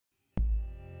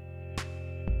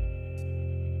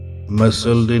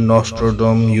Marcel de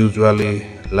Nostradam, usually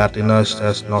Latinized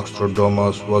as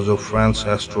Nostradamus, was a French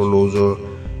astrologer,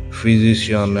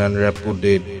 physician, and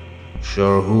reputed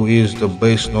who is the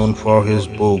best known for his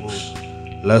books.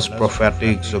 Les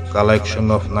Prophetics, a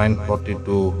collection of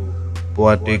 942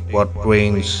 poetic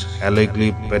quatrains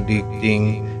allegedly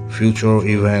predicting future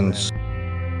events.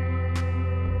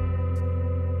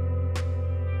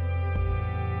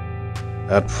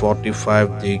 At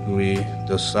 45 degrees,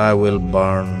 the sky will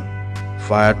burn,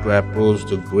 fire to approach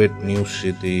the great new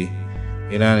city.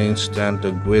 In an instant,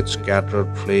 a great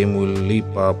scattered flame will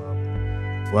leap up,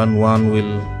 when one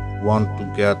will want to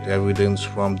get evidence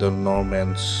from the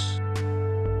Normans.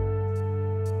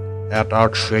 At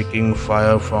earth-shaking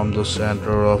fire from the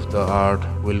center of the earth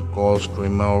will cause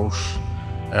tremors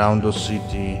around the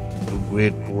city. The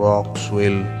great rocks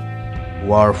will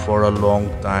war for a long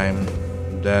time.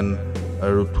 Then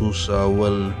Arethusa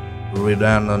will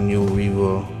redden a new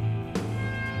river.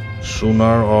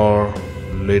 Sooner or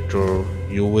later,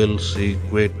 you will see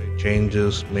great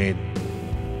changes made,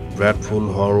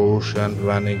 dreadful horrors and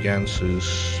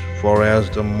vanigances. For as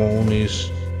the moon is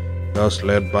thus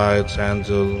led by its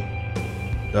angel,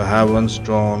 the heavens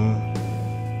drawn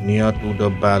near to the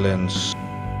balance,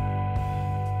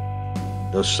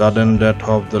 the sudden death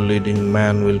of the leading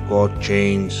man will cause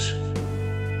change,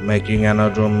 making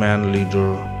another man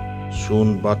leader.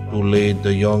 Soon but too late,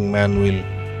 the young man will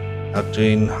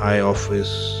attain high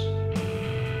office.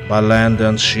 By land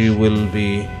and sea will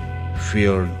be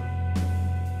feared.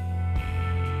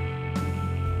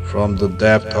 From the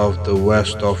depth of the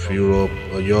west of Europe,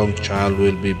 a young child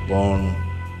will be born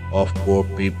of poor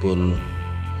people.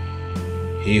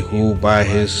 He who by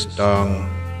his tongue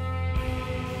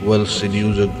will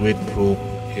seduce a great group,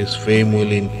 his fame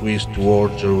will increase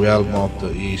towards the realm of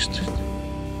the east.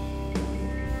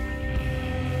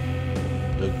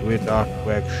 The great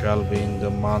earthquake shall be in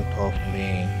the month of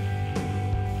May.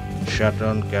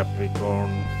 Saturn,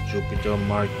 Capricorn, Jupiter,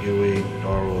 Mercury,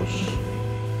 Taurus,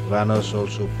 Venus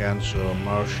also Cancer,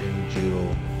 Mars in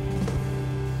Zero.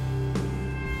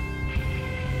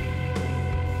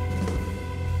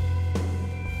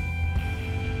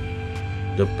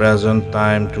 The present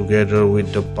time together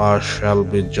with the past shall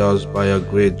be judged by a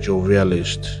great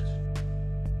jovialist.